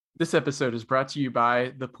This episode is brought to you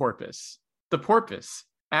by The Porpoise. The Porpoise,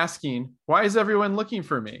 asking, why is everyone looking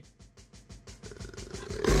for me?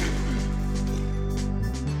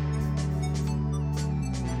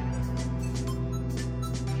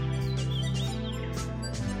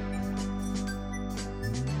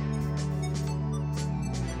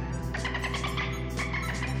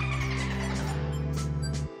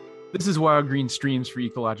 This is Wild Green Streams for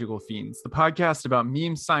Ecological Fiends, the podcast about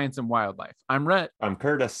memes, science, and wildlife. I'm Rhett. I'm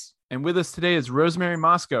Curtis. And with us today is Rosemary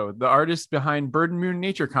Moscow, the artist behind Bird and Moon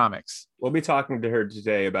Nature Comics. We'll be talking to her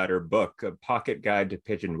today about her book, A Pocket Guide to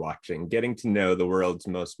Pigeon Watching, Getting to Know the World's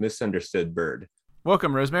Most Misunderstood Bird.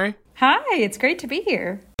 Welcome, Rosemary. Hi, it's great to be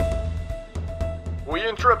here. We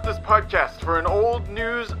interrupt this podcast for an old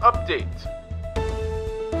news update.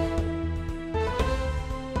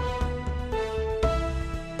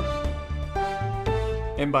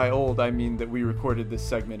 And by old, I mean that we recorded this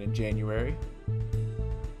segment in January.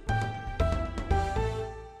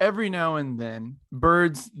 Every now and then,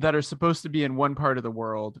 birds that are supposed to be in one part of the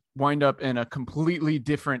world wind up in a completely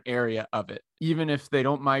different area of it, even if they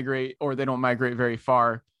don't migrate or they don't migrate very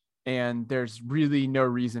far. And there's really no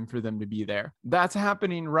reason for them to be there. That's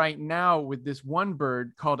happening right now with this one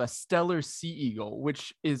bird called a Steller sea eagle,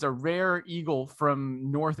 which is a rare eagle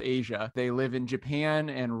from North Asia. They live in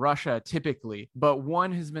Japan and Russia typically, but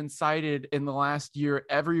one has been sighted in the last year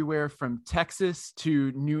everywhere from Texas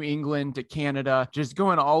to New England to Canada, just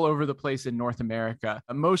going all over the place in North America.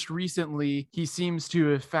 Most recently, he seems to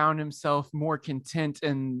have found himself more content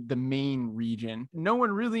in the Maine region. No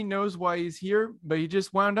one really knows why he's here, but he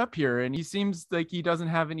just wound up here and he seems like he doesn't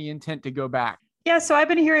have any intent to go back. Yeah, so I've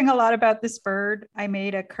been hearing a lot about this bird. I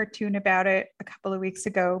made a cartoon about it a couple of weeks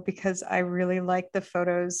ago because I really liked the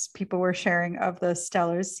photos people were sharing of the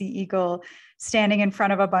Steller sea eagle standing in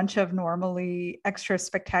front of a bunch of normally extra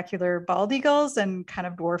spectacular bald eagles and kind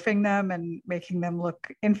of dwarfing them and making them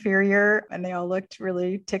look inferior. And they all looked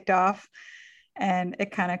really ticked off. And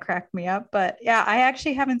it kind of cracked me up. But yeah, I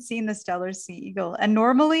actually haven't seen the Steller sea eagle. And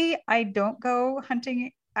normally I don't go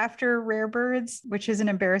hunting after rare birds, which is an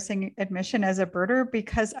embarrassing admission as a birder,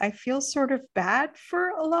 because I feel sort of bad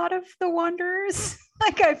for a lot of the wanderers.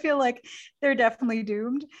 Like I feel like they're definitely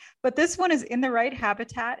doomed. But this one is in the right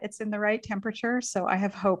habitat. It's in the right temperature. So I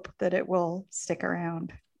have hope that it will stick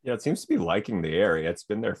around. Yeah, it seems to be liking the area. It's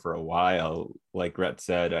been there for a while. Like Rhett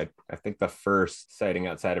said, I think the first sighting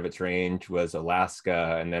outside of its range was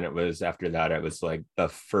Alaska. And then it was after that, it was like the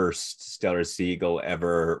first Steller sea eagle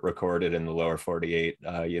ever recorded in the lower 48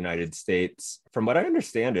 United States. From what I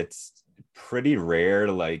understand, it's pretty rare,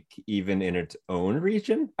 like even in its own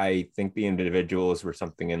region. I think the individuals were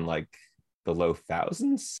something in like the low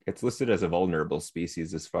thousands. It's listed as a vulnerable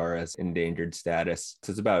species as far as endangered status. So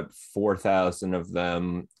it's about 4,000 of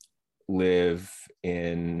them live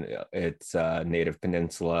in its native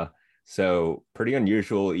peninsula. So pretty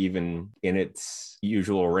unusual, even in its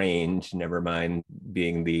usual range, never mind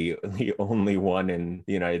being the only one in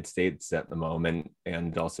the United States at the moment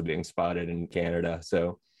and also being spotted in Canada.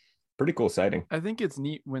 So pretty cool sighting. I think it's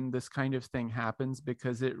neat when this kind of thing happens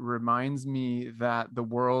because it reminds me that the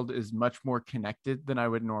world is much more connected than I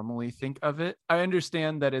would normally think of it. I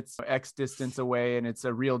understand that it's X distance away and it's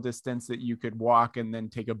a real distance that you could walk and then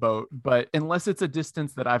take a boat. But unless it's a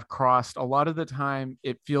distance that I've crossed, a lot of the time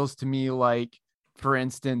it feels to me like, for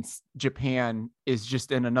instance, Japan is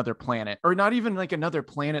just in another planet, or not even like another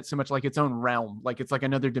planet so much like its own realm, like it's like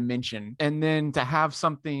another dimension. And then to have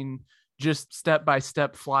something just step by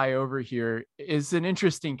step fly over here is an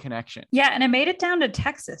interesting connection. Yeah, and it made it down to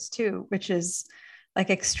Texas too, which is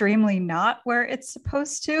like extremely not where it's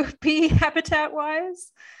supposed to be habitat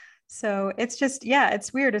wise. So it's just, yeah,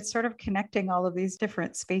 it's weird. It's sort of connecting all of these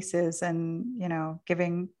different spaces and, you know,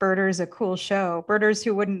 giving birders a cool show. Birders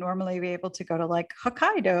who wouldn't normally be able to go to like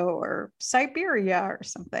Hokkaido or Siberia or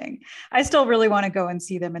something. I still really want to go and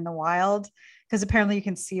see them in the wild because apparently you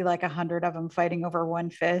can see like 100 of them fighting over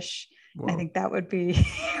one fish. Whoa. I think that would be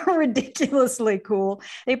ridiculously cool.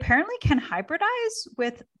 They apparently can hybridize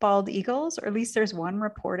with bald eagles, or at least there's one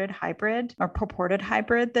reported hybrid or purported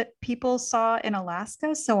hybrid that people saw in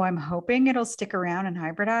Alaska. So I'm hoping it'll stick around and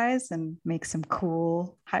hybridize and make some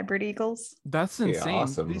cool hybrid eagles. That's insane. Yeah,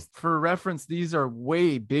 awesome. For reference, these are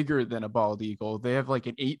way bigger than a bald eagle. They have like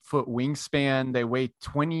an 8-foot wingspan. They weigh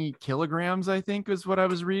 20 kilograms, I think is what I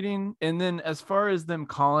was reading. And then as far as them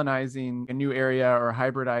colonizing a new area or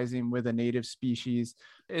hybridizing with a native species,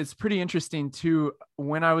 it's pretty interesting too.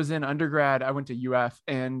 When I was in undergrad, I went to UF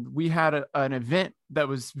and we had an event that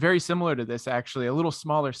was very similar to this, actually, a little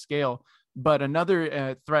smaller scale, but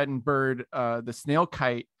another threatened bird, the snail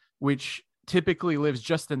kite, which typically lives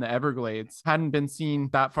just in the Everglades, hadn't been seen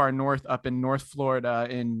that far north up in North Florida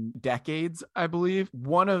in decades, I believe.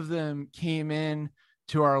 One of them came in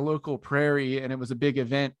to our local prairie, and it was a big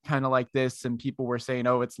event kind of like this, and people were saying,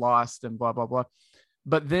 oh, it's lost and blah blah blah.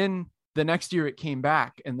 But then the next year it came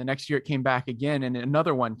back, and the next year it came back again, and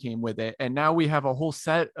another one came with it, and now we have a whole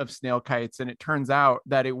set of snail kites. And it turns out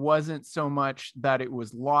that it wasn't so much that it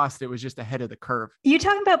was lost, it was just ahead of the curve. You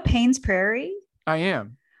talking about Payne's Prairie? I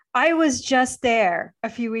am. I was just there a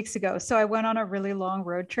few weeks ago. So I went on a really long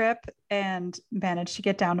road trip and managed to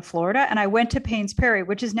get down to Florida, and I went to Payne's Prairie,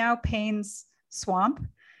 which is now Payne's Swamp.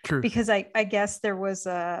 True. Because I guess there was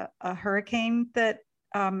a hurricane that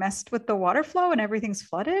messed with the water flow and everything's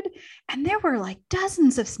flooded. And there were like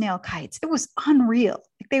dozens of snail kites. It was unreal.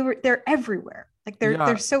 Like they're everywhere. Like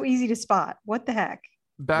they're so easy to spot. What the heck?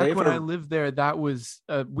 Back when I lived there, that was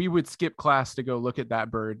we would skip class to go look at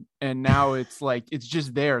that bird, and now it's like it's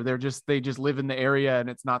just there. They just live in the area, and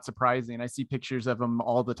it's not surprising. I see pictures of them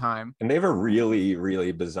all the time. And they have a really,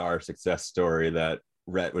 really bizarre success story that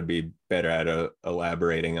Rhett would be better at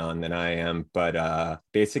elaborating on than I am. But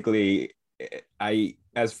basically,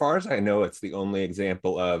 as far as I know, it's the only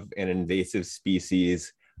example of an invasive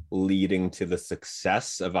species leading to the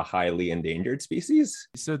success of a highly endangered species.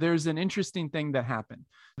 So there's an interesting thing that happened.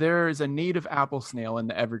 There's a native apple snail in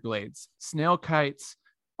the Everglades. Snail kites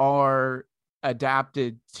are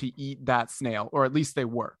adapted to eat that snail, or at least they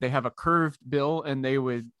were. They have a curved bill, and they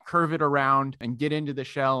would curve it around and get into the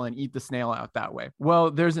shell and eat the snail out that way.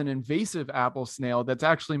 Well, there's an invasive apple snail that's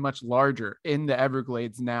actually much larger in the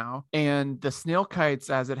Everglades now. And the snail kites,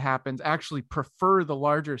 as it happens, actually prefer the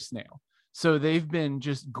larger snail. So they've been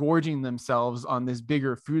just gorging themselves on this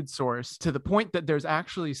bigger food source, to the point that there's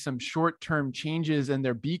actually some short-term changes in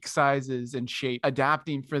their beak sizes and shape,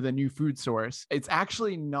 adapting for the new food source. It's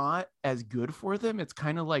actually not as good for them. It's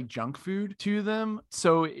kind of like junk food to them.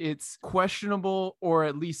 So it's questionable, or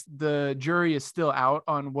at least the jury is still out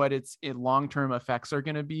on what its long-term effects are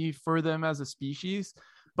going to be for them as a species.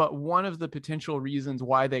 But one of the potential reasons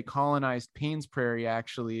why they colonized Payne's Prairie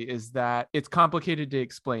actually is that it's complicated to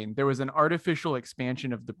explain. There was an artificial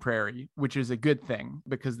expansion of the prairie, which is a good thing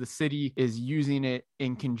because the city is using it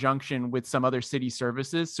in conjunction with some other city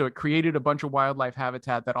services. So it created a bunch of wildlife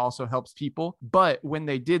habitat that also helps people. But when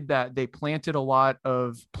they did that, they planted a lot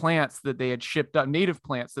of plants that they had shipped up, native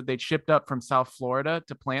plants that they'd shipped up from South Florida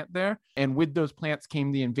to plant there. And with those plants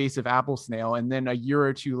came the invasive apple snail. And then a year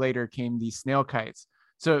or two later came these snail kites.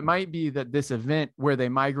 So it might be that this event where they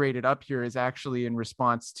migrated up here is actually in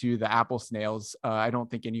response to the apple snails. I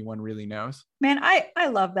don't think anyone really knows. Man, I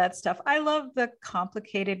love that stuff. I love the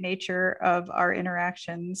complicated nature of our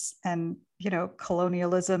interactions and,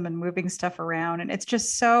 colonialism and moving stuff around. And it's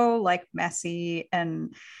just so like messy,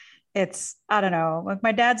 and it's, I don't know, like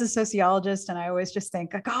my dad's a sociologist, and I always just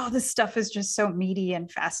think like, oh, this stuff is just so meaty and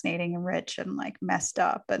fascinating and rich and like messed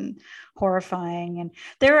up and horrifying. And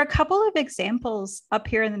there are a couple of examples up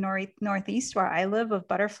here in the Northeast where I live of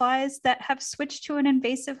butterflies that have switched to an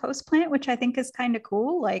invasive host plant, which I think is kind of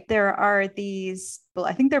cool. Like there are these, well,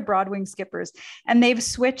 I think they're broadwing skippers, and they've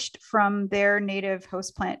switched from their native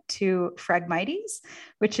host plant to Phragmites,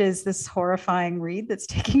 which is this horrifying reed that's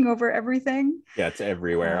taking over everything. Yeah, it's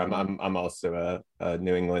everywhere. I'm also a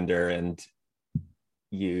New Englander, and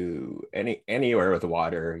anywhere with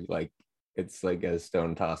water, like it's like a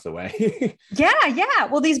stone toss away. Yeah.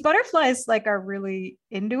 Well, these butterflies like are really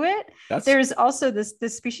into it. There's also this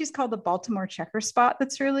species called the Baltimore checker spot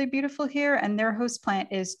that's really beautiful here, and their host plant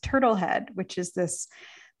is turtlehead, which is this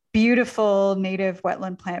beautiful native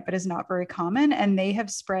wetland plant, but is not very common. And they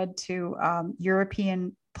have spread to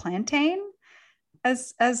European plantain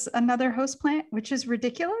as another host plant, which is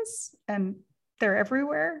ridiculous, and they're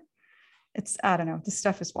everywhere. I don't know, this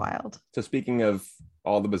stuff is wild. So speaking of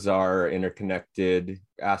all the bizarre interconnected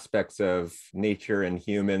aspects of nature and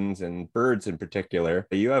humans and birds in particular,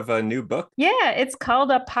 you have a new book. Yeah, it's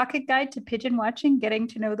called A Pocket Guide to Pigeon Watching, Getting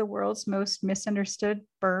to Know the World's Most Misunderstood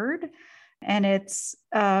Bird. And it's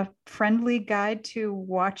a friendly guide to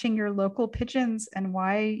watching your local pigeons and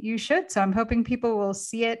why you should. So I'm hoping people will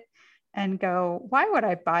see it and go, why would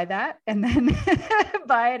I buy that? And then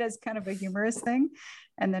buy it as kind of a humorous thing,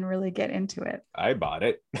 and then really get into it. I bought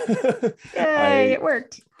it. Yay, it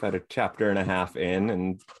worked. about a chapter and a half in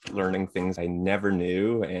and learning things I never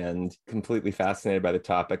knew and completely fascinated by the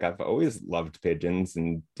topic. I've always loved pigeons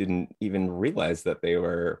and didn't even realize that they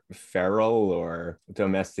were feral or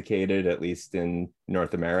domesticated, at least in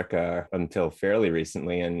North America, until fairly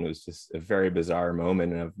recently. And it was just a very bizarre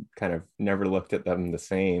moment. And I've kind of never looked at them the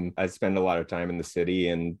same. I spend a lot of time in the city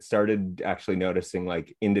and started actually noticing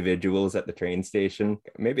like individuals at the train station.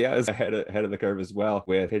 Maybe I was ahead of the curve as well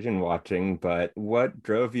with pigeon watching, but what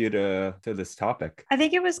drove you to this topic? I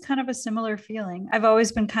think it was kind of a similar feeling. I've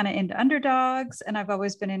always been kind of into underdogs, and I've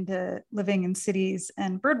always been into living in cities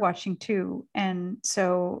and bird watching too. And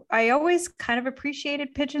so I always kind of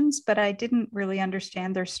appreciated pigeons, but I didn't really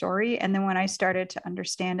understand their story. And then when I started to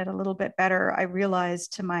understand it a little bit better, I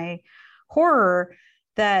realized to my horror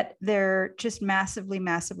that they're just massively,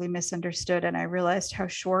 massively misunderstood. And I realized how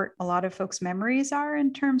short a lot of folks' memories are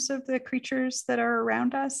in terms of the creatures that are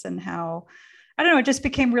around us, and how, I don't know, it just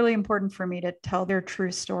became really important for me to tell their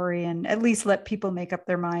true story and at least let people make up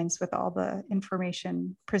their minds with all the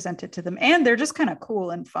information presented to them. And they're just kind of cool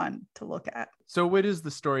and fun to look at. So what is the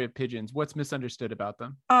story of pigeons? What's misunderstood about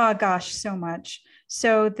them? Oh gosh, so much.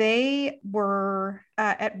 So they were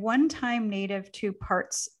at one time native to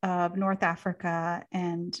parts of North Africa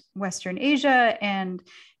and Western Asia and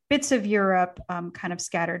bits of Europe, kind of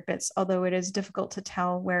scattered bits, although it is difficult to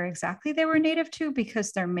tell where exactly they were native to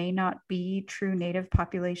because there may not be true native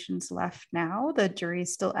populations left now. The jury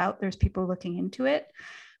is still out. There's people looking into it.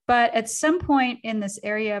 But at some point in this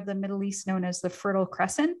area of the Middle East known as the Fertile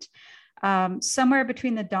Crescent, somewhere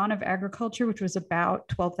between the dawn of agriculture, which was about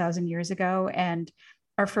 12,000 years ago, and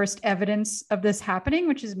our first evidence of this happening,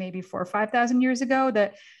 which is maybe 4,000 or 5,000 years ago,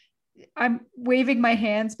 that I'm waving my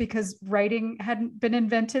hands because writing hadn't been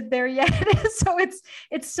invented there yet. So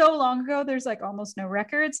it's so long ago. There's like almost no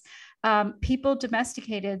records. People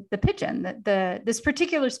domesticated the pigeon, this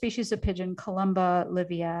particular species of pigeon, Columba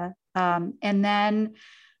livia, and then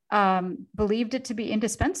believed it to be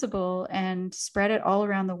indispensable and spread it all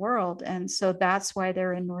around the world. And so that's why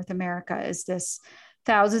they're in North America, is this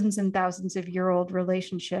thousands and thousands of year old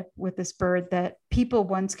relationship with this bird that people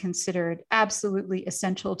once considered absolutely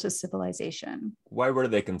essential to civilization. Why were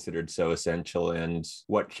they considered so essential, and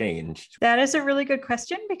what changed? That is a really good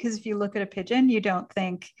question, because if you look at a pigeon, you don't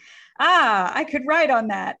think, I could write on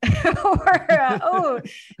that, or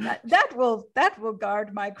that will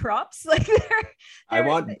guard my crops. Like I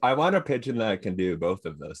want a pigeon that can do both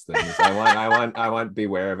of those things. I want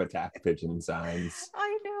beware of attack pigeon signs.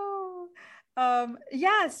 I know.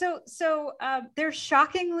 So they're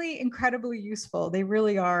shockingly incredibly useful. They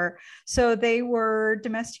really are. So they were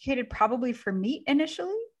domesticated probably for meat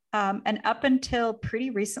initially. And up until pretty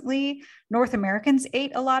recently, North Americans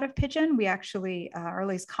ate a lot of pigeon. We actually, or at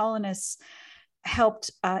least colonists,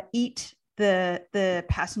 helped eat the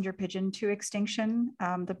passenger pigeon to extinction,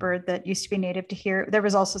 the bird that used to be native to here. There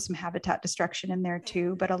was also some habitat destruction in there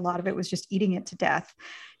too, but a lot of it was just eating it to death.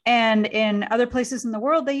 And in other places in the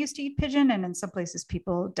world, they used to eat pigeon. And in some places,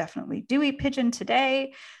 people definitely do eat pigeon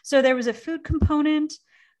today. So there was a food component.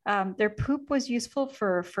 Their poop was useful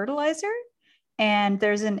for fertilizer. And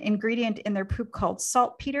there's an ingredient in their poop called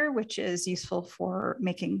saltpeter, which is useful for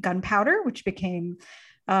making gunpowder, which became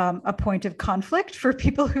a point of conflict for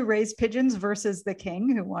people who raised pigeons versus the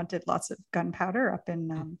king, who wanted lots of gunpowder up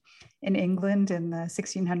in England in the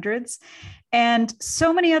 1600s. And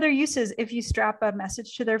so many other uses. If you strap a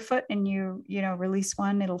message to their foot and you release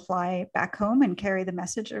one, it'll fly back home and carry the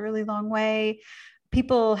message a really long way.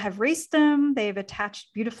 People have raced them. They've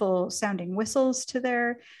attached beautiful sounding whistles to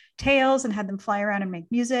their tails and had them fly around and make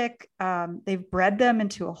music. They've bred them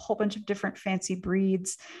into a whole bunch of different fancy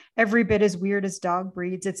breeds, every bit as weird as dog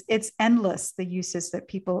breeds. It's endless, the uses that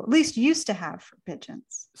people at least used to have for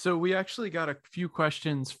pigeons. So we actually got a few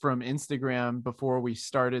questions from Instagram before we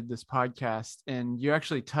started this podcast, and you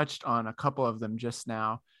actually touched on a couple of them just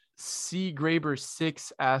now. C. Graber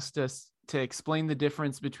 6 asked us to explain the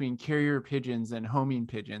difference between carrier pigeons and homing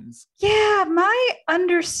pigeons. Yeah, my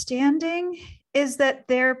understanding is that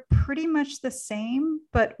they're pretty much the same,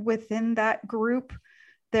 but within that group,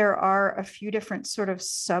 there are a few different sort of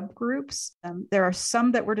subgroups. There are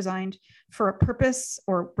some that were designed for a purpose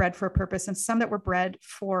or bred for a purpose, and some that were bred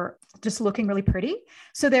for just looking really pretty.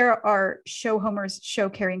 So there are show homers, show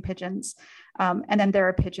carrying pigeons. And then there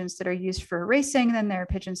are pigeons that are used for racing. And then there are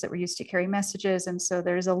pigeons that were used to carry messages. And so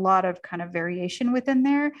there's a lot of kind of variation within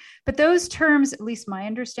there. But those terms, at least my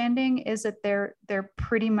understanding, is that they're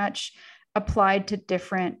pretty much applied to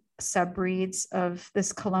different subbreeds of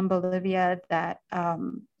this Columba livia that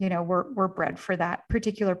were bred for that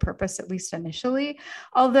particular purpose, at least initially.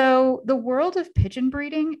 Although the world of pigeon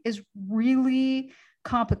breeding is really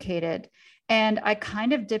complicated. And I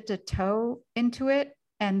kind of dipped a toe into it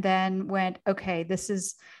and then went, okay, this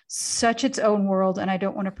is such its own world. And I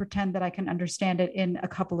don't want to pretend that I can understand it in a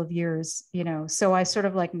couple of years, you know? So I sort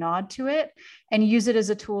of like nod to it and use it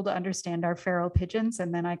as a tool to understand our feral pigeons.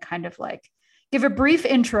 And then I kind of like give a brief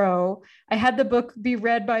intro. I had the book be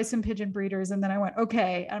read by some pigeon breeders. And then I went,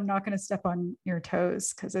 okay, I'm not going to step on your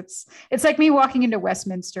toes. Cause it's like me walking into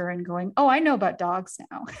Westminster and going, oh, I know about dogs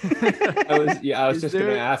now. I was just going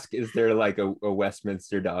to ask, is there like a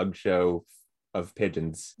Westminster dog show of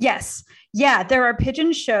pigeons? Yes. Yeah. There are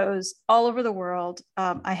pigeon shows all over the world.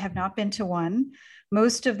 I have not been to one.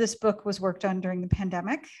 Most of this book was worked on during the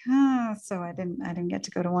pandemic. So I didn't get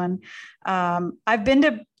to go to one. I've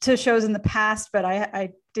been to shows in the past, but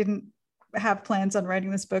I didn't have plans on writing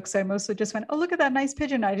this book. So I mostly just went, oh, look at that nice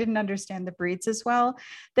pigeon. I didn't understand the breeds as well.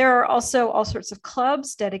 There are also all sorts of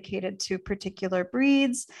clubs dedicated to particular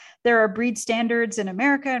breeds. There are breed standards in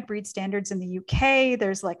America and breed standards in the UK.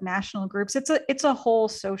 There's like national groups. It's a whole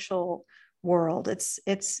social world. It's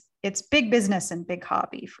big business and big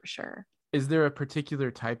hobby for sure. Is there a particular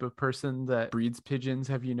type of person that breeds pigeons?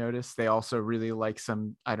 Have you noticed they also really like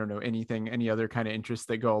some, I don't know, any other kind of interests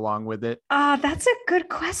that go along with it? That's a good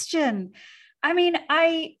question. I mean,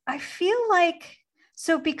 I feel like,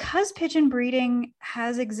 so because pigeon breeding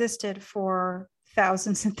has existed for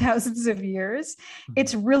thousands and thousands of years,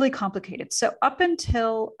 it's really complicated. So up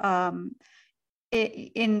until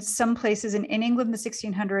in some places in England, the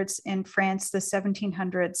 1600s, in France, the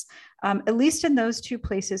 1700s, at least in those two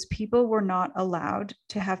places, people were not allowed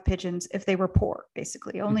to have pigeons if they were poor,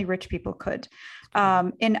 basically. Only rich people could.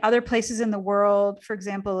 In other places in the world, for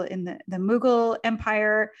example, in the Mughal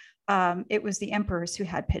Empire, it was the emperors who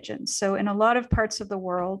had pigeons. So in a lot of parts of the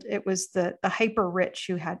world, it was the hyper rich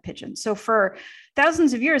who had pigeons. So for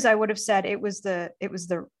thousands of years, I would have said it was the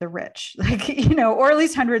rich, like, you know, or at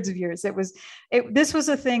least hundreds of years. This was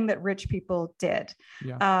a thing that rich people did.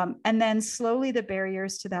 Yeah. And then slowly the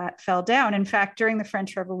barriers to that fell down. In fact, during the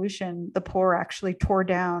French Revolution, the poor actually tore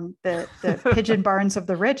down the pigeon barns of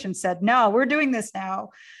the rich and said, no, we're doing this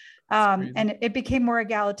now. And it became more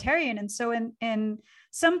egalitarian. And so in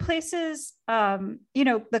some places, you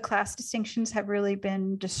know, the class distinctions have really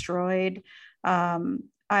been destroyed.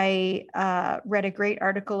 I read a great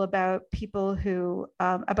article about people who,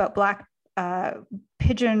 about Black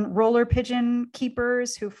roller pigeon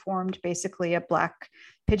keepers who formed basically a Black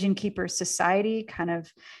pigeon keeper society, kind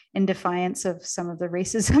of in defiance of some of the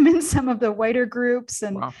racism in some of the whiter groups.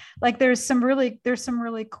 And wow. Like, there's some really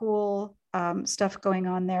cool stuff going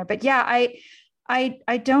on there. But yeah,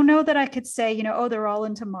 I don't know that I could say, you know, oh, they're all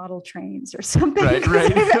into model trains or something. Right.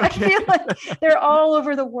 I feel like they're all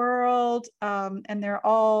over the world, and they're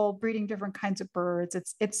all breeding different kinds of birds.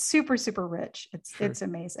 It's super, super rich. It's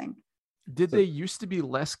amazing. Did they used to be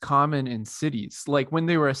less common in cities? Like when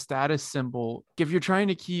they were a status symbol, if you're trying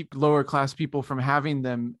to keep lower class people from having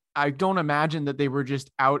them, I don't imagine that they were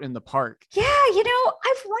just out in the park. Yeah, you know,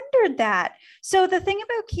 I've wondered that. So the thing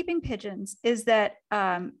about keeping pigeons is that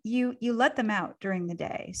you let them out during the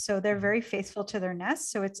day. So they're very faithful to their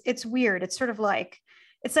nests. So it's weird. It's sort of like,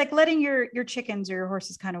 it's like letting your chickens or your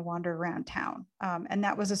horses kind of wander around town. And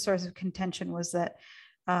that was a source of contention, was that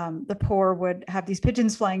the poor would have these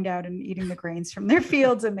pigeons flying down and eating the grains from their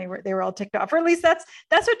fields, and they were all ticked off. Or at least that's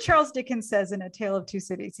what Charles Dickens says in A Tale of Two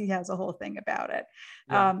Cities. He has a whole thing about it.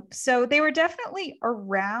 Yeah. So they were definitely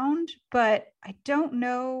around, but I don't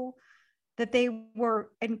know that they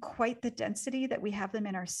were in quite the density that we have them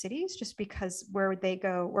in our cities, just because where we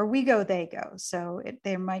go, they go. So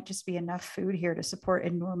there might just be enough food here to support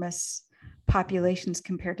enormous populations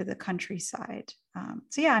compared to the countryside.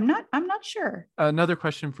 So yeah, I'm not sure. Another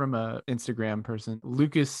question from a Instagram person,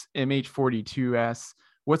 Lucas MH42 asks,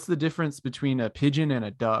 what's the difference between a pigeon and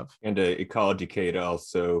a dove? And Ecology Kate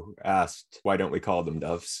also asked, why don't we call them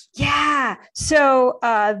doves? Yeah. So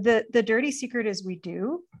the dirty secret is we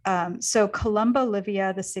do. So Columba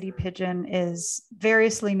livia, the city pigeon, is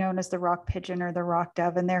variously known as the rock pigeon or the rock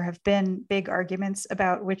dove. And there have been big arguments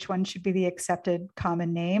about which one should be the accepted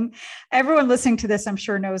common name. Everyone listening to this, I'm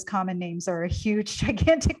sure, knows common names are a huge,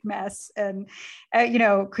 gigantic mess. And, you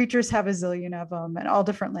know, creatures have a zillion of them in all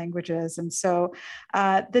different languages. And so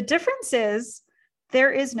the difference is,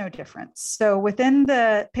 there is no difference. So within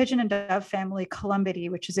the pigeon and dove family, Columbidae,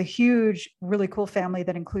 which is a huge, really cool family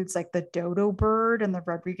that includes like the dodo bird and the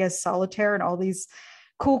Rodriguez solitaire and all these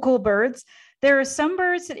cool birds, there are some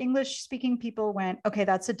birds that English-speaking people went, okay,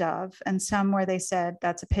 that's a dove, and some where they said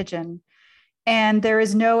that's a pigeon. And there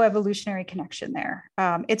is no evolutionary connection there.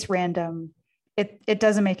 It's random. it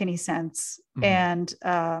doesn't make any sense. And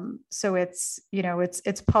so it's,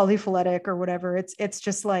 it's polyphyletic or whatever. It's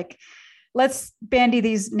just like, let's bandy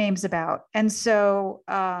these names about. And so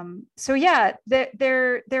yeah,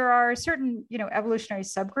 there are certain, evolutionary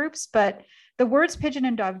subgroups, but the words pigeon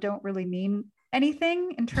and dove don't really mean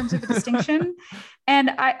anything in terms of a distinction. And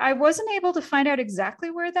I wasn't able to find out exactly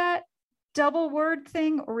where that double word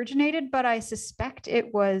thing originated, but I suspect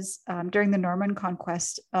it was during the Norman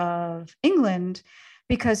conquest of England,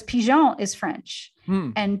 because pigeon is French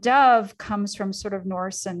and dove comes from sort of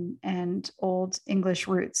Norse and Old English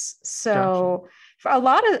roots. So for a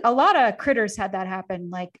lot of critters had that happen,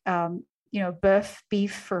 like bœuf,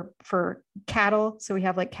 beef for cattle. So we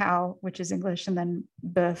have like cow, which is English, and then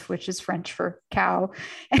bœuf, which is French for cow.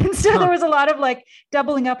 And so there was a lot of like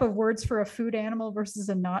doubling up of words for a food animal versus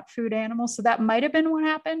a not food animal. So that might have been what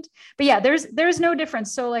happened. But yeah, there's no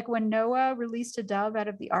difference. So like when Noah released a dove out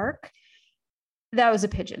of the ark, that was a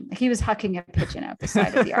pigeon. He was hucking a pigeon out the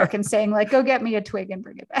side of the ark and saying like, go get me a twig and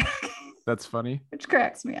bring it back. That's funny. Which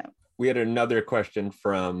cracks me up. We had another question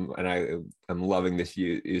from, and I'm loving this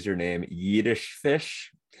username, Yiddish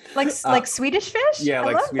fish. Like Swedish fish? Yeah,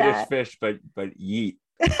 like Swedish fish, but yeet.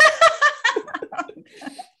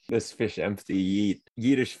 This fish empty yeet.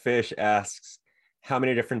 Yiddish fish asks, how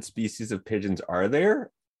many different species of pigeons are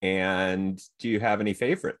there? And do you have any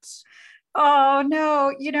favorites? Oh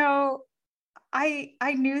no,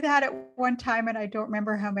 I knew that at one time and I don't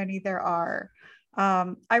remember how many there are.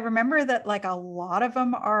 I remember that like a lot of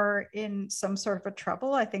them are in some sort of a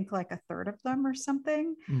trouble. I think like a third of them or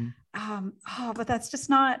something. But that's just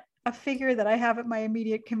not a figure that I have at my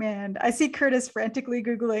immediate command. I see Curtis frantically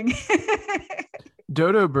Googling.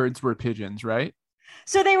 Dodo birds were pigeons, right?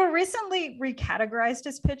 So they were recently recategorized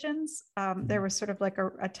as pigeons. There was sort of like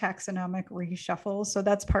a taxonomic reshuffle. So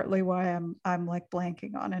that's partly why I'm like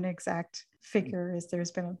blanking on an exact figure, is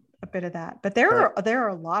there's been a bit of that. But there are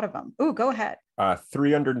a lot of them. Ooh, go ahead.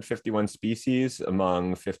 351 species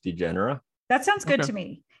among 50 genera. That sounds good to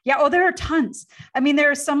me. Yeah. Oh, there are tons. I mean, there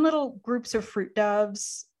are some little groups of fruit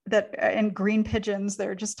doves and green pigeons. There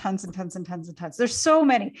are just tons and tons and tons and tons. There's so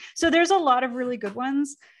many. So there's a lot of really good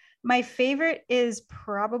ones. My favorite is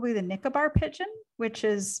probably the Nicobar pigeon, which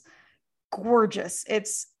is gorgeous.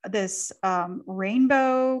 It's this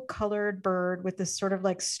rainbow colored bird with this sort of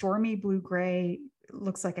like stormy blue-gray,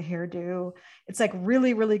 looks like a hairdo. It's like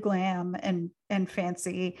really, really glam and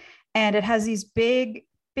fancy. And it has these big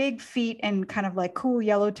feet and kind of like cool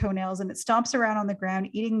yellow toenails. And it stomps around on the ground,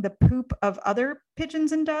 eating the poop of other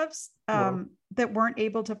pigeons and doves that weren't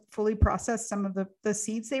able to fully process some of the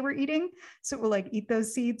seeds they were eating. So it will like eat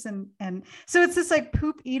those seeds. And so it's this like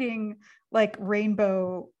poop eating, like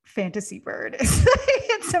rainbow fantasy bird.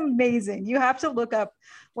 It's amazing. You have to look up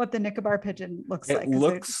what the Nicobar pigeon looks like. It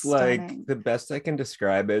looks like, the best I can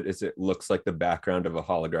describe it is it looks like the background of a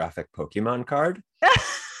holographic Pokemon card.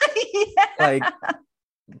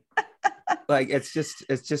 Like it's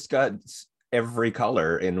just got every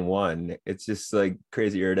color in one. It's just like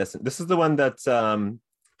crazy iridescent. This is the one that's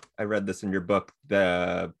I read this in your book,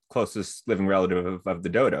 the closest living relative of the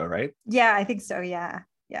dodo, right? Yeah, I think so. Yeah.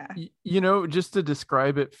 Just to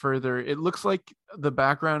describe it further, it looks like the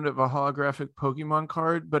background of a holographic Pokemon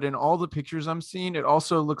card, but in all the pictures I'm seeing, it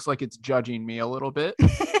also looks like it's judging me a little bit.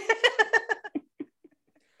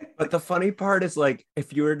 But the funny part is, like,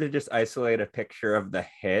 if you were to just isolate a picture of the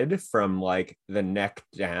head from like the neck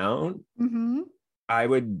down, I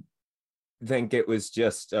would think it was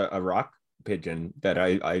just a rock pigeon that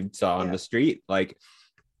I saw on the street. Like,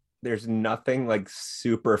 there's nothing like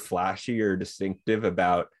super flashy or distinctive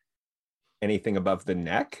about anything above the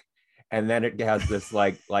neck. And then it has this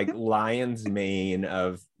like lion's mane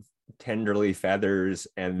of tenderly feathers,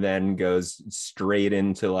 and then goes straight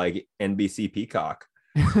into like NBC Peacock.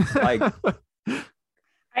 Like,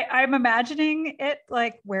 I'm imagining it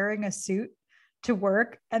like wearing a suit to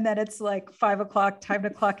work, and then it's like 5 o'clock, time to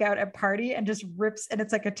clock out at party, and just rips, and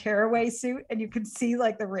it's like a tearaway suit, and you can see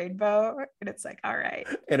like the rainbow, and it's like, all right.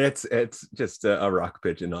 And it's just a rock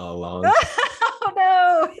pigeon all along. Oh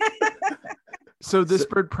no. So this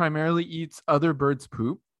bird primarily eats other birds'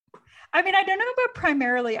 poop? I mean, I don't know about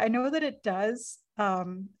primarily. I know that it does.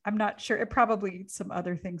 I'm not sure. It probably eats some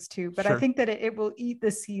other things too, but I think that it will eat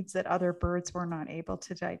the seeds that other birds were not able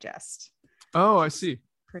to digest. Oh, I see.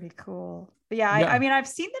 Pretty cool. But yeah. I mean, I've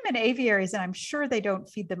seen them in aviaries, and I'm sure they don't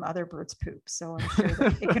feed them other birds' poop. So I'm sure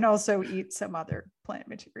that it can also eat some other plant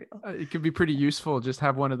material. It could be pretty useful. Just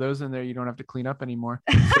have one of those in there. You don't have to clean up anymore.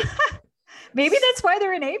 Maybe that's why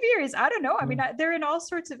they're in aviaries. I don't know. I mean, they're in all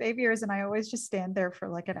sorts of aviaries, and I always just stand there for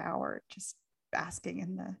like an hour, just basking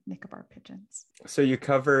in the Nicobar pigeons. So you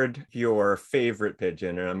covered your favorite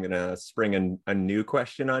pigeon, and I'm going to spring a new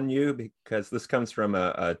question on you because this comes from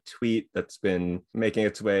a tweet that's been making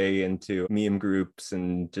its way into meme groups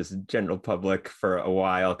and just general public for a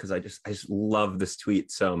while, because I just love this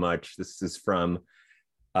tweet so much. This is from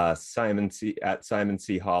Simon C.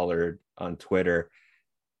 Hollard on Twitter.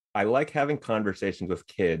 I like having conversations with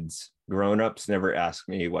kids. Grown-ups never ask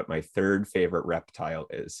me what my third favorite reptile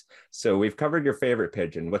is. So we've covered your favorite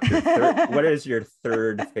pigeon. What is your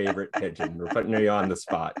third favorite pigeon? We're putting you on the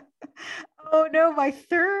spot. Oh no, my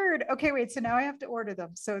third. Okay, wait. So now I have to order them.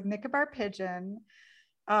 So Nicobar pigeon.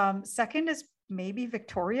 Second is maybe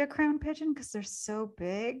Victoria crown pigeon because they're so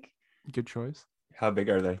big. Good choice. How big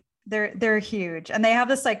are they? They're huge, and they have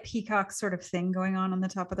this like peacock sort of thing going on the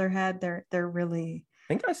top of their head. They're really.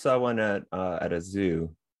 I think I saw one at a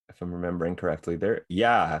zoo, if I'm remembering correctly.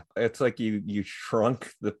 It's like you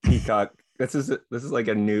shrunk the peacock. This is like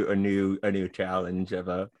a new challenge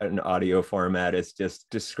of an audio format. It's just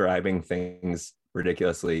describing things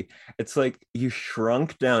ridiculously. It's like you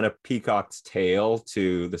shrunk down a peacock's tail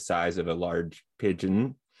to the size of a large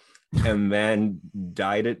pigeon, and then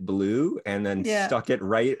dyed it blue, and then stuck it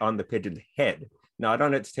right on the pigeon's head, not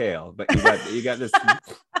on its tail. But you got this.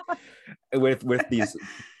 with these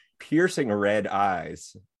piercing red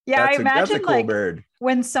eyes. Yeah, I imagine that's a cool like bird.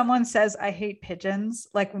 When someone says I hate pigeons,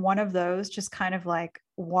 like one of those just kind of like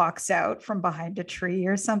walks out from behind a tree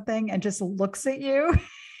or something and just looks at you.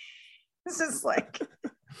 It's just like,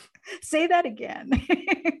 say that again.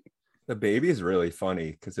 The baby is really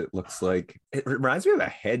funny because it reminds me of a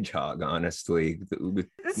hedgehog, honestly.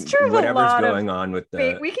 It's true. Whatever's going on with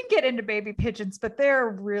we can get into baby pigeons, but they're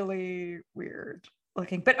really weird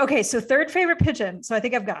looking. But okay, so third favorite pigeon. So I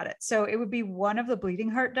think I've got it. So it would be one of the bleeding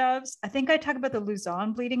heart doves. I think I talk about the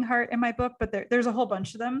Luzon bleeding heart in my book, but there's a whole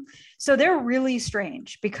bunch of them. So they're really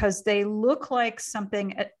strange because they look like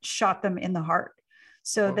something shot them in the heart.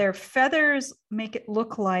 So their feathers make it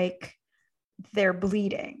look like they're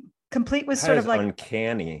bleeding, complete with sort of like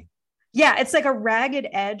uncanny. Yeah, it's like a ragged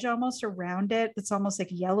edge almost around it. It's almost like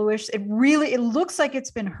yellowish. It looks like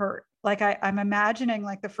it's been hurt. Like I'm imagining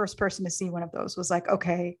like the first person to see one of those was like,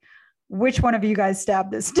 okay, which one of you guys stabbed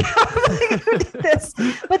this dove? Like, who did this?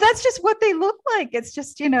 But that's just what they look like. It's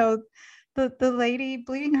just, the lady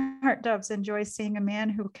bleeding heart doves enjoy seeing a man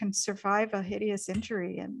who can survive a hideous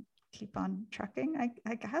injury and keep on trucking.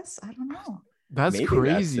 I guess. I don't know. That's Maybe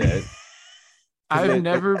crazy. That's it. I've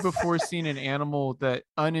never before seen an animal that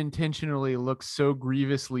unintentionally looks so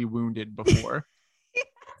grievously wounded before.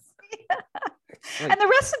 And the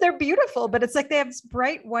rest of they're beautiful, but it's like they have this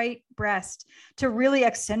bright white breast to really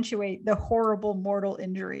accentuate the horrible mortal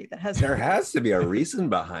injury that has. There has to be a reason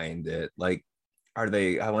behind it. Like,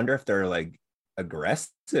 I wonder if they're like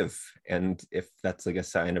aggressive, and if that's like a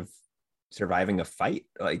sign of surviving a fight.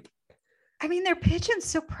 Like, I mean, they're pigeons,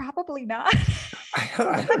 so probably not.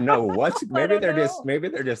 I don't know what. Maybe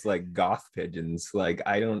they're just like goth pigeons. Like,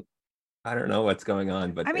 I don't know what's going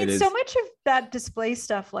on, but I mean, so much of that display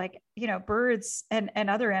stuff, like, birds and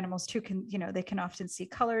other animals too can, they can often see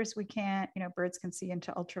colors we can't, birds can see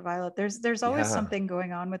into ultraviolet. There's always something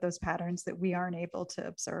going on with those patterns that we aren't able to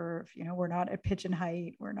observe. We're not at pigeon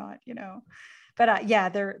height. We're not, but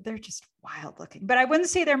they're just wild looking. But I wouldn't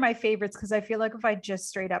say they're my favorites because I feel like if I just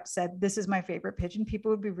straight up said this is my favorite pigeon, people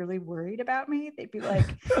would be really worried about me. They'd be like,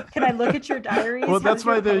 "Can I look at your diaries?" Well, that's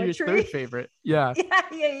why they're your third favorite. Yeah.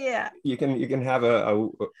 Yeah. You can have a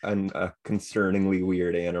concerningly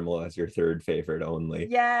weird animal as your third favorite only.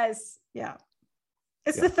 Yes. Yeah.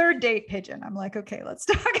 It's the third date pigeon. I'm like, okay, let's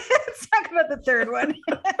talk about the third one.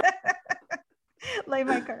 Lay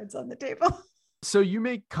my cards on the table. So you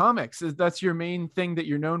make comics. That's your main thing that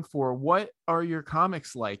you're known for. What are your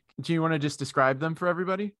comics like? Do you want to just describe them for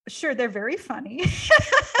everybody? Sure. They're very funny.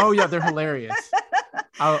 Oh yeah, they're hilarious.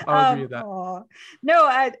 I'll agree with that. No,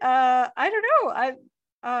 I don't know.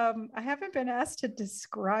 I haven't been asked to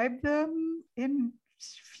describe them in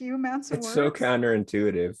few amounts of words. It's so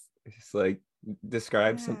counterintuitive. It's like,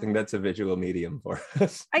 describe something that's a visual medium for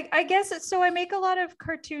us. I guess it's so I make a lot of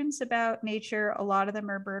cartoons about nature. A lot of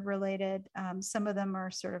them are bird related. Some of them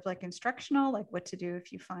are sort of like instructional, like what to do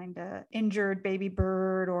if you find a injured baby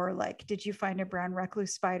bird, or like, did you find a brown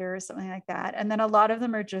recluse spider or something like that. And then a lot of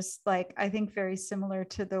them are just like, I think very similar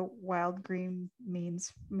to the wild green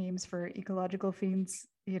memes for ecological fiends,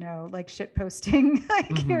 like shit posting.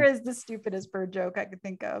 Like, here is the stupidest bird joke I could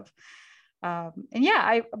think of.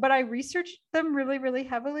 But I researched them really, really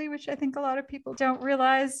heavily, which I think a lot of people don't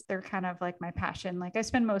realize. They're kind of like my passion. Like, I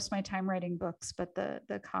spend most of my time writing books, but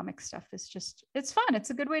the comic stuff is just, it's fun.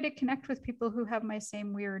 It's a good way to connect with people who have my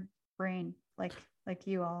same weird brain, like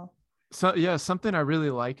you all. So yeah, something I really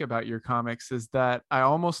like about your comics is that I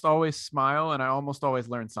almost always smile and I almost always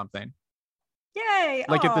learn something. Yay!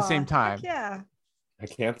 Like at the same Aw, time. heck yeah. I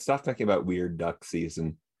can't stop thinking about Weird Duck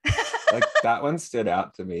Season. Like that one stood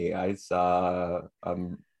out to me. I saw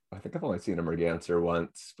I think I've only seen a Merganser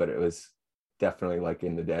once, but it was definitely like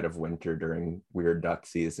in the dead of winter during Weird Duck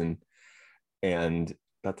Season. And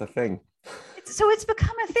that's a thing. So it's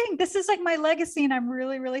become a thing. This is like my legacy, and I'm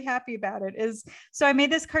really, really happy about it. So I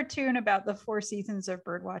made this cartoon about the 4 seasons of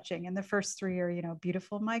bird watching, and the first 3 are,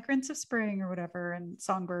 beautiful migrants of spring or whatever, and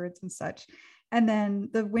songbirds and such. And then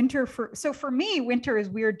the winter for me, winter is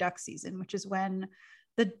Weird Duck Season, which is when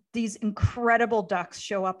these incredible ducks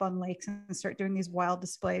show up on lakes and start doing these wild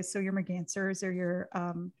displays. So your mergansers or your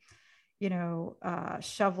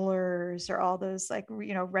shovelers or all those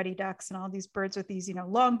ruddy ducks and all these birds with these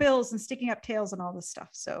long bills and sticking up tails and all this stuff.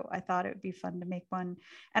 So I thought it would be fun to make one,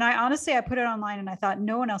 and I put it online and I thought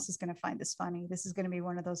no one else is going to find this funny. This is going to be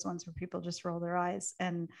one of those ones where people just roll their eyes.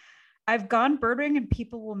 And I've gone birding and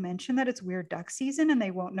people will mention that it's Weird Duck Season and they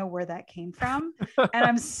won't know where that came from. And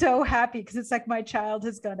I'm so happy because it's like my child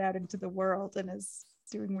has gone out into the world and is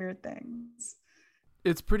doing weird things.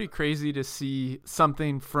 It's pretty crazy to see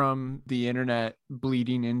something from the internet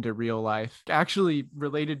bleeding into real life. Actually,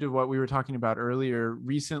 related to what we were talking about earlier,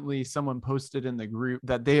 recently someone posted in the group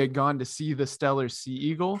that they had gone to see the Steller Sea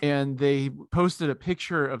Eagle, and they posted a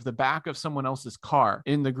picture of the back of someone else's car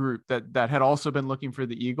in the group that had also been looking for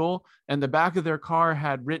the eagle. And the back of their car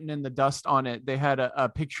had written in the dust on it, they had a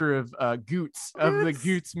picture of Goots, of the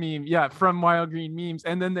Goots meme, from Wild Green Memes.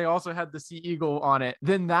 And then they also had the sea eagle on it.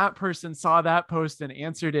 Then that person saw that post and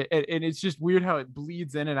answered it, and it's just weird how it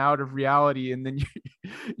bleeds in and out of reality, and then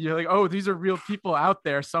you're like, oh, these are real people out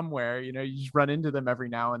there somewhere. You just run into them every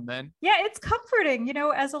now and then. Yeah, it's comforting.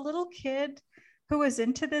 As a little kid who was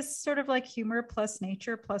into this sort of like humor plus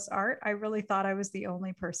nature plus art, I really thought I was the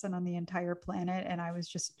only person on the entire planet, and I was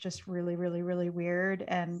just really, really, really weird.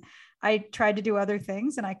 And I tried to do other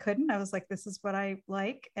things and I couldn't. I was like, this is what I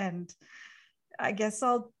like, and I guess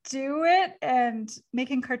I'll do it. And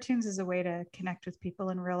making cartoons is a way to connect with people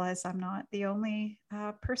and realize I'm not the only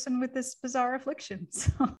person with this bizarre affliction.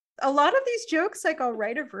 So a lot of these jokes, like I'll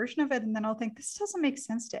write a version of it and then I'll think this doesn't make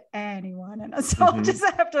sense to anyone. And so I'll just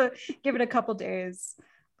have to give it a couple days,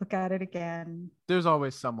 look at it again. There's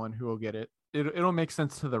always someone who will get it. It'll make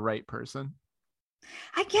sense to the right person.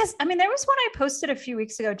 I guess, there was one I posted a few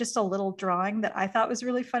weeks ago, just a little drawing that I thought was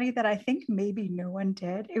really funny that I think maybe no one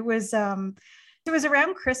did. It was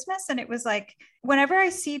around Christmas, and it was like, whenever I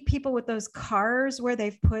see people with those cars where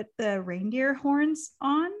they've put the reindeer horns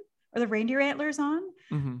on or the reindeer antlers on,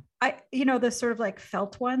 the sort of like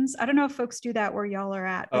felt ones. I don't know if folks do that where y'all are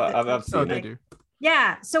at. I've seen they do.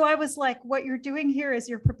 Yeah. So I was like, what you're doing here is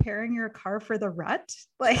you're preparing your car for the rut.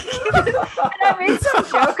 Like, and I made some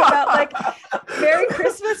joke about like, Merry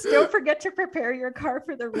Christmas. Don't forget to prepare your car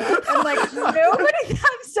for the rut. And like,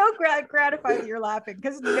 I'm so gratified that you're laughing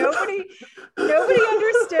because nobody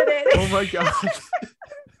understood it. Oh my gosh.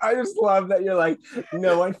 I just love that you're like,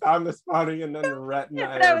 no one found this funny, and then the Rhett and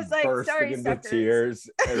I was like, bursting into tears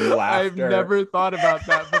and laughter. I've never thought about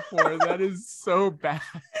that before. That is so bad.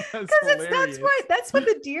 That's what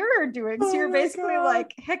the deer are doing. So you're basically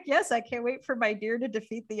like, heck yes, I can't wait for my deer to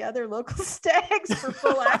defeat the other local stags for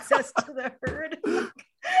full access to the herd.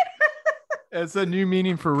 It's a new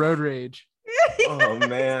meaning for road rage. Oh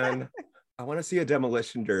man, I want to see a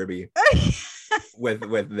demolition derby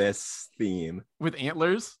with this theme with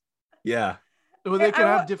antlers. Yeah. Well, they could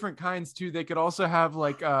have different kinds too. They could also have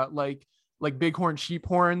like bighorn sheep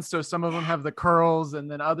horns. So some of them have the curls, and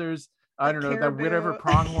then others, I don't know, that whatever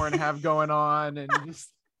pronghorn have going on, and just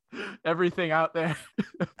everything out there.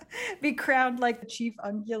 Be crowned like the chief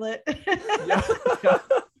ungulate. Yeah.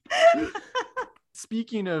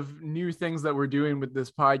 Speaking of new things that we're doing with this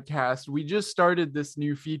podcast, we just started this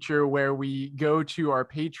new feature where we go to our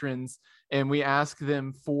patrons and we ask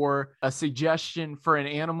them for a suggestion for an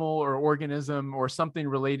animal or organism or something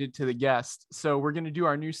related to the guest. So we're going to do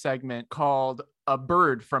our new segment called A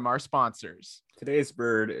Bird from our sponsors. Today's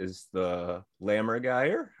bird is the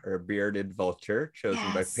lammergeier, or bearded vulture,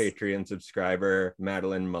 chosen by Patreon subscriber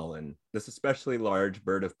Madeline Mullen. This especially large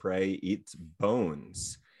bird of prey eats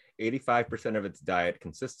bones. 85% of its diet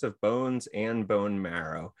consists of bones and bone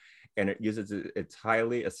marrow, and it uses its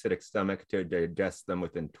highly acidic stomach to digest them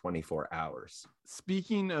within 24 hours.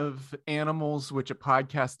 Speaking of animals, which a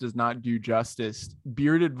podcast does not do justice,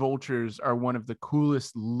 bearded vultures are one of the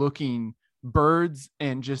coolest looking birds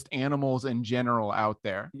and just animals in general out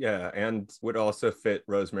there. Yeah, and would also fit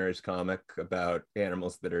Rosemary's comic about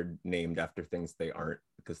animals that are named after things they aren't.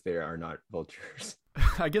 because they are not vultures.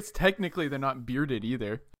 I guess technically they're not bearded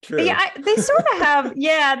either. True. Yeah, they sort of have.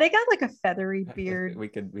 Yeah, they got like a feathery beard We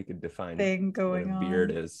could define thing going what a on.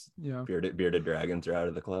 beard is. Yeah. Bearded dragons are out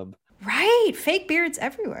of the club. Right, fake beards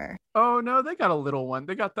everywhere. Oh no, they got a little one.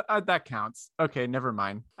 They got the that counts. Okay, never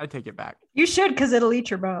mind. I take it back. You should, because it'll eat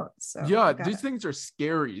your bones. So Yeah, you gotta- these things are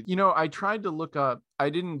scary. You know, I tried to look up, I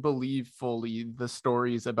didn't believe fully the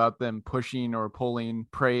stories about them pushing or pulling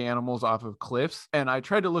prey animals off of cliffs. And I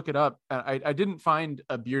tried to look it up. And I didn't find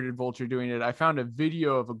a bearded vulture doing it. I found a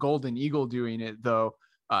video of a golden eagle doing it, though.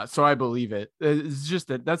 So I believe it. It's just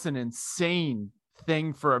that's an insane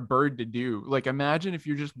thing for a bird to do. Like, imagine if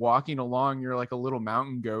you're just walking along, you're like a little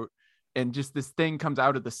mountain goat, and just this thing comes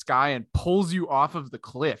out of the sky and pulls you off of the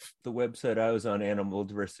cliff. The website I was on,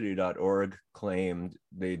 animaldiversity.org, claimed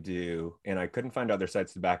they do, and I couldn't find other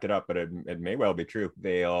sites to back it up, but it may well be true.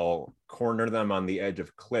 They'll corner them on the edge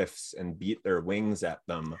of cliffs and beat their wings at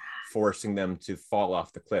them, forcing them to fall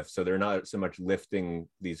off the cliff. So they're not so much lifting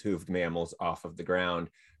these hoofed mammals off of the ground,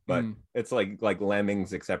 but it's like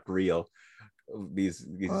lemmings, except real. These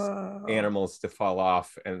animals to fall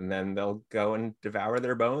off, and then they'll go and devour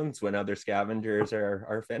their bones when other scavengers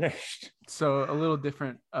are finished. So a little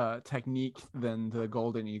different technique than the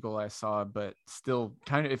golden eagle I saw, but still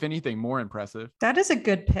kind of, if anything, more impressive. That is a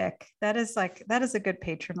good pick. That is a good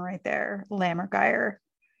patron right there, Lammergeier.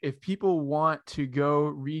 If people want to go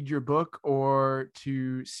read your book or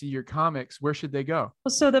to see your comics, where should they go?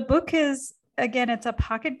 Well, so the book is, again, it's a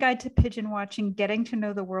pocket guide to pigeon watching, getting to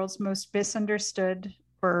know the world's most misunderstood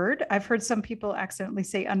bird. I've heard some people accidentally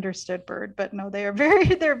say understood bird, but no, they're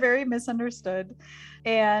very misunderstood.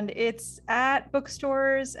 And it's at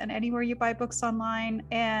bookstores and anywhere you buy books online.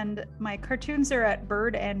 And my cartoons are at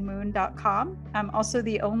birdandmoon.com. I'm also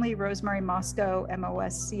the only Rosemary Mosco,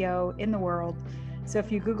 MOSCO, in the world. So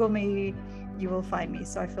if you Google me, you will find me.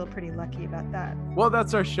 So I feel pretty lucky about that. Well,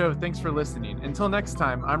 that's our show. Thanks for listening. Until next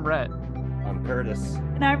time, I'm Rhett. I'm Curtis.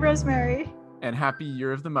 And I'm Rosemary. And happy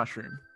Year of the Mushroom.